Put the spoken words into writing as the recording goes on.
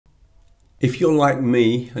If you're like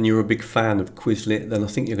me and you're a big fan of Quizlet, then I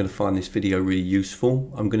think you're going to find this video really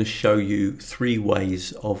useful. I'm going to show you 3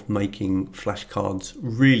 ways of making flashcards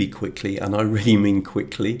really quickly, and I really mean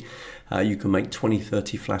quickly. You can make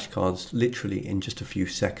 20-30 flashcards literally in just a few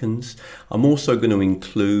seconds. I'm also going to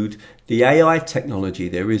include the AI technology.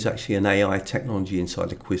 There is actually an AI technology inside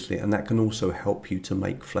the Quizlet, and that can also help you to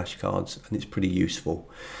make flashcards, and it's pretty useful.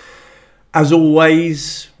 As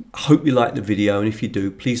always, I hope you like the video, and if you do,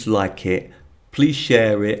 please like it, please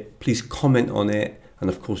share it, please comment on it, and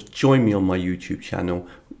of course join me on my YouTube channel.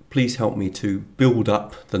 Please help me to build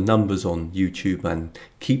up the numbers on YouTube and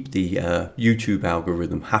keep the YouTube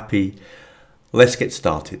algorithm happy. Let's get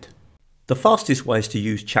started. The fastest way is to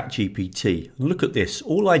use ChatGPT. Look at this.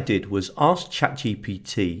 All I did was ask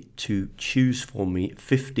ChatGPT to choose for me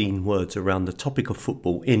 15 words around the topic of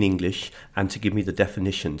football in English and to give me the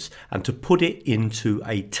definitions and to put it into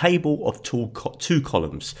a table of 2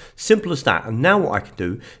 columns. Simple as that. And now what I can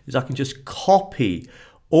do is I can just copy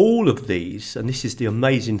all of these, and this is the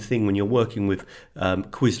amazing thing when you're working with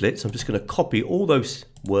Quizlet. So I'm just going to copy all those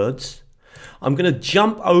words. I'm going to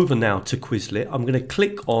jump over now to Quizlet. I'm going to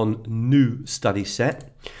click on New Study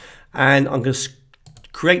Set, and I'm going to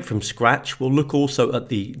create from scratch. We'll look also at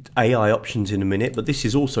the AI options in a minute, but this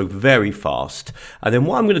is also very fast. And then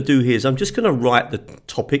what I'm going to do here is I'm just going to write the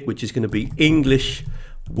topic, which is going to be English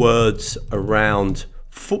words around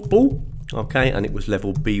football. Okay, and it was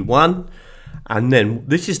level B1. And then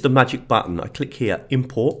this is the magic button. I click here,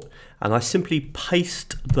 import, and I simply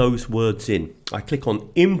paste those words in. I click on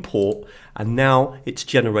import, and now it's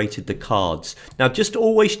generated the cards. Now just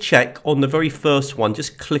always check on the very first one,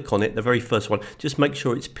 just click on it, the very first one, just make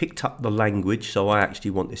sure it's picked up the language. So I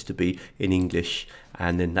actually want this to be in English,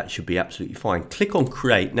 and then that should be absolutely fine. Click on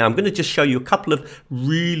create. Now I'm going to just show you a couple of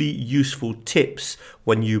really useful tips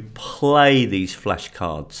when you play these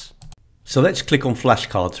flashcards. So let's click on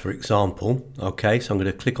flashcards, for example. Okay, so I'm going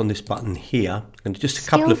to click on this button here. And just a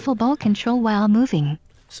couple of skillful ball control while moving.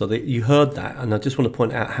 So that you heard that, and I just want to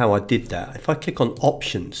point out how I did that. If I click on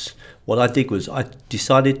options, what I did was I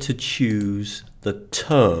decided to choose the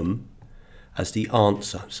term as the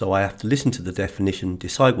answer. So I have to listen to the definition,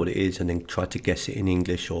 decide what it is, and then try to guess it in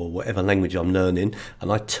English or whatever language I'm learning.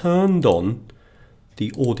 And I turned on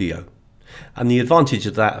the audio. And the advantage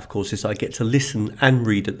of that, of course, is I get to listen and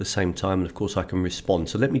read at the same time, and of course I can respond.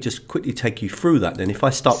 So let me just quickly take you through that. Then if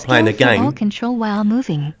I start playing a game, ball control while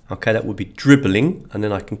moving. Okay, that would be dribbling, and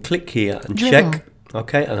then I can click here and Dribble. check.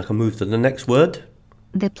 Okay, and I can move to the next word.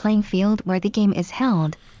 The playing field where the game is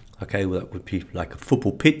held. Okay, well that would be like a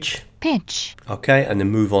football pitch. Pitch. Okay, and then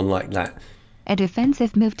move on like that. A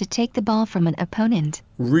defensive move to take the ball from an opponent.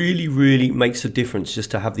 Really makes a difference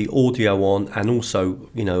just to have the audio on, and also,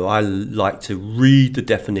 you know, I like to read the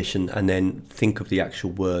definition and then think of the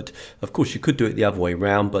actual word. Of course, you could do it the other way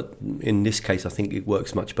around, but in this case, I think it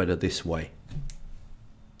works much better this way.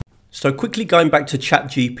 So quickly going back to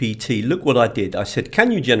ChatGPT, look what I did. I said,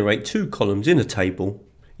 can you generate 2 columns in a table?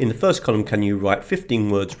 In the first column, can you write 15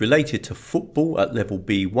 words related to football at level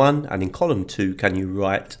B1? And in column 2, can you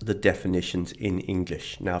write the definitions in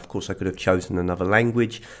English? Now, of course, I could have chosen another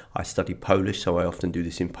language. I study Polish, so I often do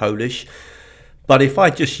this in Polish. But if I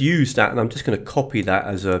just use that, and I'm just going to copy that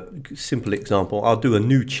as a simple example, I'll do a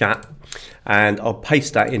new chat and I'll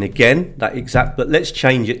paste that in again, that exact, but let's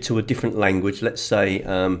change it to a different language. Let's say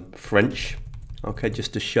French. Okay,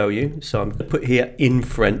 just to show you. So I'm going to put here in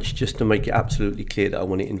French just to make it absolutely clear that I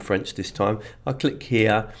want it in French this time. I'll click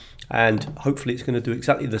here and hopefully it's going to do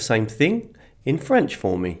exactly the same thing in French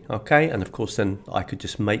for me. Okay, and of course then I could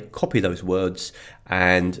just copy those words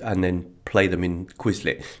and then play them in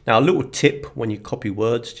Quizlet. Now a little tip when you copy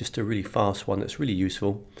words, just a really fast one that's really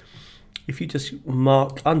useful. If you just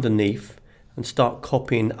mark underneath and start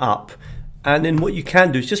copying up, and then what you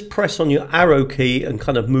can do is just press on your arrow key and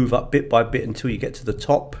kind of move up bit by bit until you get to the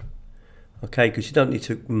top. Okay, because you don't need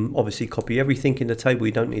to obviously copy everything in the table.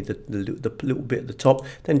 You don't need the little bit at the top.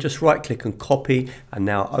 Then just right click and copy, and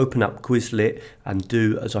now open up Quizlet and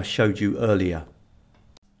do as I showed you earlier.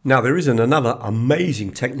 Now there is another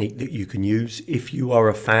amazing technique that you can use if you are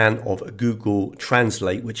a fan of Google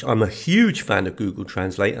Translate, which I'm a huge fan of Google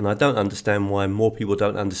Translate, and I don't understand why more people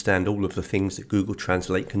don't understand all of the things that Google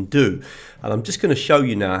Translate can do. And I'm just going to show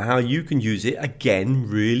you now how you can use it again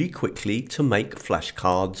really quickly to make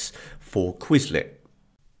flashcards for Quizlet.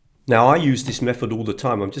 Now I use this method all the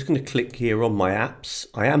time. I'm just going to click here on my apps.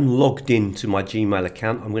 I am logged into my Gmail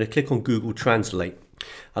account. I'm going to click on Google Translate.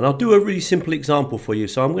 And I'll do a really simple example for you.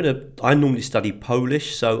 So I normally study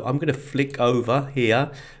Polish, so I'm going to flick over here,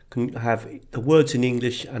 can have the words in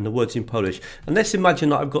English and the words in Polish. And let's imagine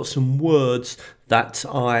that I've got some words that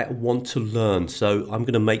I want to learn. So I'm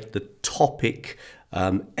going to make the topic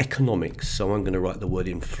economics. So I'm going to write the word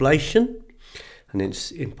inflation, and then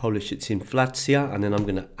in Polish it's inflacja, and then I'm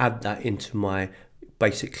going to add that into my,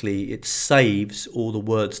 basically it saves all the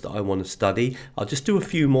words that I want to study. I'll just do a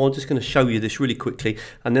few more, I'm just going to show you this really quickly,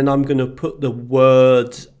 and then I'm going to put the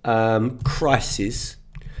word crisis.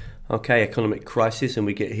 Okay, economic crisis, and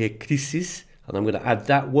we get here crisis, and I'm going to add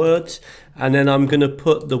that word, and then I'm going to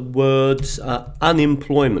put the words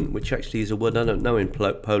unemployment, which actually is a word I don't know in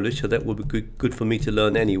Polish, so that would be good for me to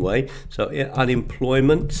learn anyway. So yeah,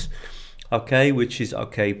 unemployment, okay, which is,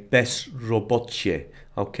 okay, bezrobocie,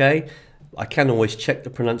 okay. I can always check the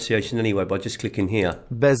pronunciation anyway by just clicking here.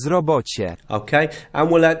 Bezrobocie. Okay, and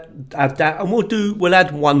we'll add that, and we'll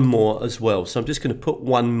add one more as well. So I'm just going to put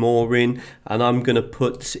one more in, and I'm going to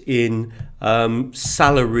put in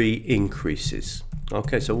salary increases.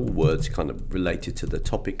 Okay, so all words kind of related to the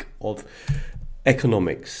topic of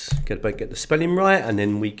economics. Get the spelling right, and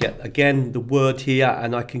then we get again the word here,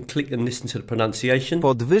 and I can click and listen to the pronunciation.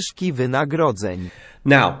 Podwyżki wynagrodzeń.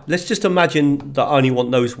 Now, let's just imagine that I only want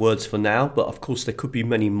those words for now, but of course there could be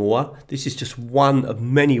many more. This is just one of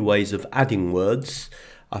many ways of adding words.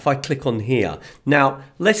 If I click on here, now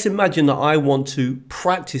let's imagine that I want to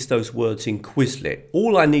practice those words in Quizlet.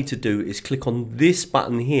 All I need to do is click on this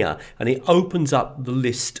button here, and it opens up the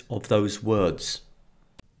list of those words.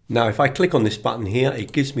 Now, if I click on this button here,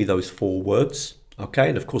 it gives me those 4 words. Okay,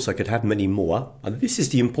 and of course I could have many more. And this is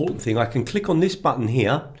the important thing. I can click on this button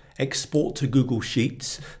here, export to Google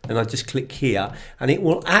Sheets, and I just click here, and it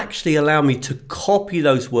will actually allow me to copy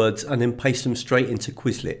those words and then paste them straight into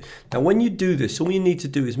Quizlet. Now, when you do this, all you need to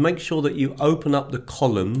do is make sure that you open up the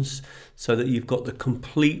columns so that you've got the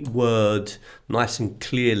complete word nice and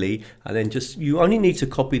clearly, and then you only need to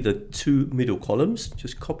copy the 2 middle columns.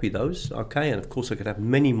 Just copy those, okay? And of course I could have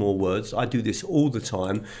many more words. I do this all the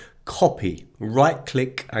time. Copy, right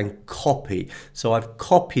click and copy. So I've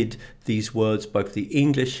copied these words, both the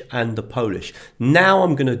English and the Polish. Now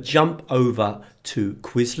I'm going to jump over to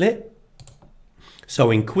Quizlet.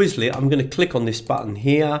 So in Quizlet, I'm going to click on this button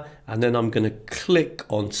here, and then I'm going to click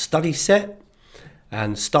on Study Set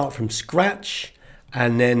and start from scratch.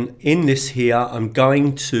 And then in this here, I'm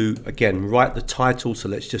going to, again, write the title. So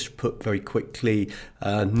let's just put very quickly,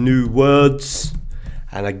 new words.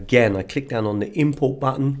 And again, I click down on the import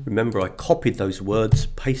button. Remember, I copied those words,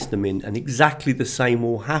 paste them in, and exactly the same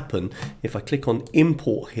will happen. If I click on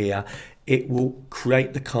import here, it will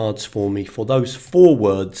create the cards for me for those 4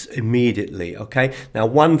 words immediately, okay? Now,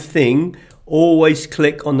 one thing, always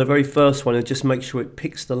click on the very first one and just make sure it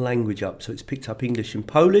picks the language up. So it's picked up English and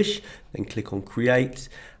Polish, then click on create,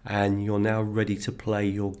 and you're now ready to play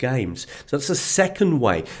your games. So that's the second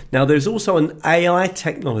way. Now there's also an AI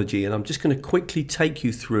technology, and I'm just going to quickly take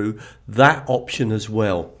you through that option as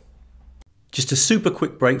well. Just a super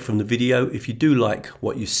quick break from the video. If you do like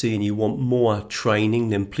what you see and you want more training,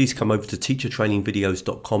 then please come over to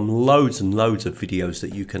teachertrainingvideos.com. Loads and loads of videos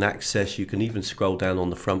that you can access. You can even scroll down on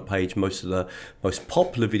the front page. Most of the most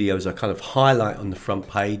popular videos I kind of highlight on the front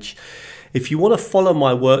page. If you want to follow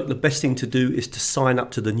my work, the best thing to do is to sign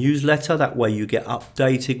up to the newsletter. That way you get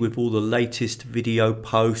updated with all the latest video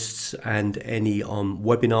posts and any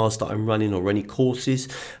webinars that I'm running or any courses.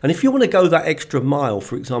 And if you want to go that extra mile,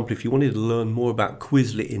 for example, if you wanted to learn more about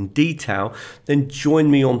Quizlet in detail, then join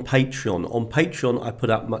me on Patreon. On Patreon, I put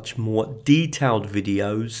up much more detailed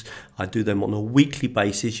videos. I do them on a weekly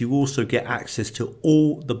basis. You also get access to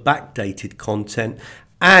all the backdated content.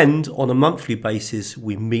 And on a monthly basis,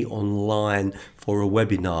 we meet online for a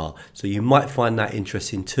webinar. So you might find that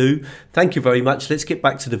interesting too. Thank you very much. Let's get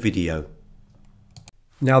back to the video.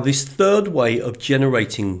 Now, this third way of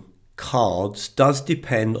generating cards does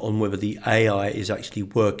depend on whether the AI is actually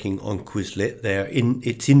working on Quizlet.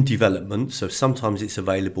 It's in development, so sometimes it's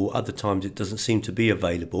available, other times it doesn't seem to be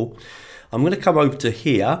available. I'm going to come over to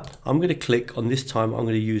here. I'm going to click on, this time I'm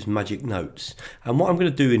going to use Magic Notes. And what I'm going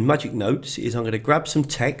to do in Magic Notes is I'm going to grab some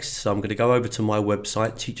text. So I'm going to go over to my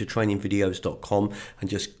website, teachertrainingvideos.com, and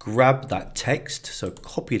just grab that text. So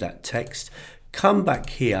copy that text, come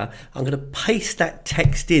back here. I'm going to paste that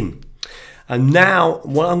text in. And now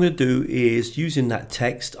what I'm going to do is, using that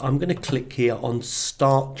text, I'm going to click here on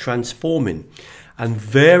Start Transforming. And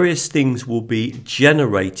various things will be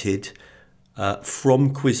generated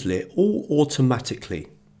from Quizlet, all automatically.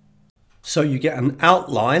 So you get an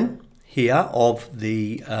outline here of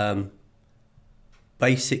the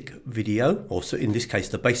basic video, or so in this case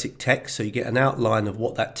the basic text. So you get an outline of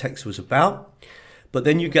what that text was about. but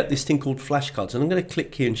then you get this thing called flashcards, and I'm going to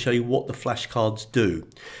click here and show you what the flashcards do.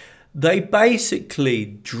 They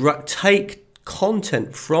basically take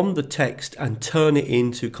content from the text and turn it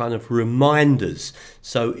into kind of reminders.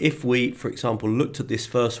 So if we, for example, looked at this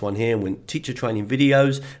first one here and went teacher training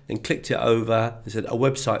videos and clicked it over, it said a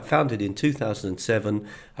website founded in 2007.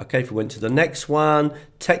 Okay, if we went to the next one,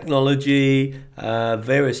 technology,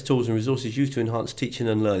 various tools and resources used to enhance teaching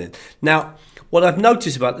and learning. Now, what I've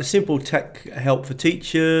noticed about the simple tech help for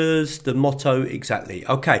teachers, the motto exactly.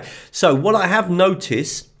 Okay, so what I have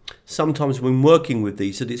noticed sometimes when working with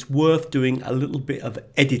these, that it's worth doing a little bit of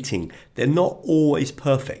editing. They're not always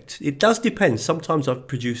perfect. It does depend. Sometimes I've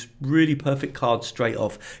produced really perfect cards straight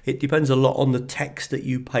off. It depends a lot on the text that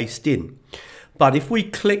you paste in. But if we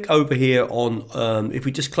click over here on, if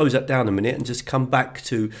we just close that down a minute and just come back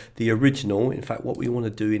to the original, in fact, what we want to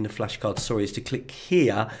do in the flashcards, sorry, is to click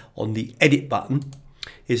here on the edit button,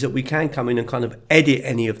 is that we can come in and kind of edit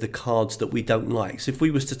any of the cards that we don't like. So if we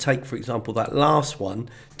was to take, for example, that last one,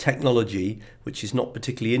 technology, which is not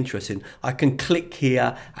particularly interesting, I can click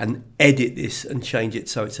here and edit this and change it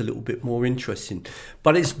so it's a little bit more interesting.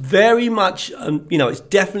 But it's very much, you know, it's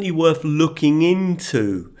definitely worth looking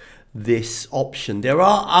into this option. There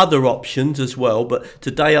are other options as well, but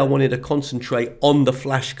today I wanted to concentrate on the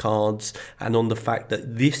flashcards and on the fact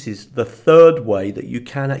that this is the third way that you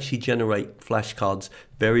can actually generate flashcards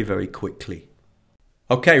very, very quickly.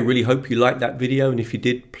 Okay, really hope you liked that video, and if you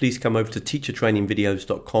did, please come over to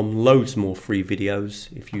teachertrainingvideos.com. Loads more free videos.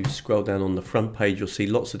 If you scroll down on the front page, you'll see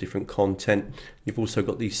lots of different content. You've also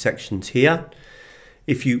got these sections here.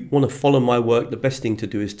 If you want to follow my work, the best thing to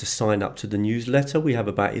do is to sign up to the newsletter. We have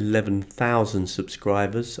about 11,000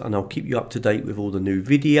 subscribers, and I'll keep you up to date with all the new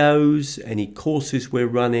videos, any courses we're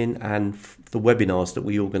running, and the webinars that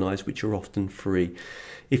we organise, which are often free.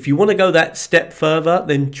 If you want to go that step further,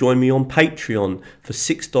 then join me on Patreon. For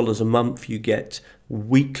 $6 a month, you get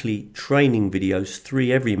weekly training videos,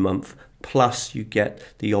 3 every month, plus you get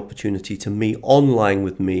the opportunity to meet online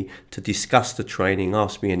with me to discuss the training,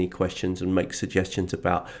 ask me any questions and make suggestions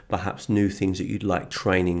about perhaps new things that you'd like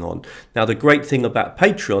training on. Now, the great thing about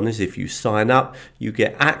Patreon is if you sign up, you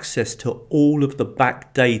get access to all of the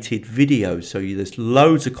backdated videos. So there's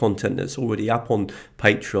loads of content that's already up on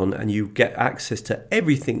Patreon, and you get access to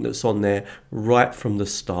everything that's on there right from the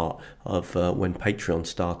start of when Patreon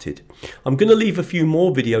started. I'm going to leave a few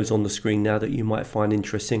more videos on the screen now that you might find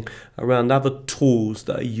interesting around other tools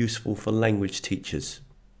that are useful for language teachers.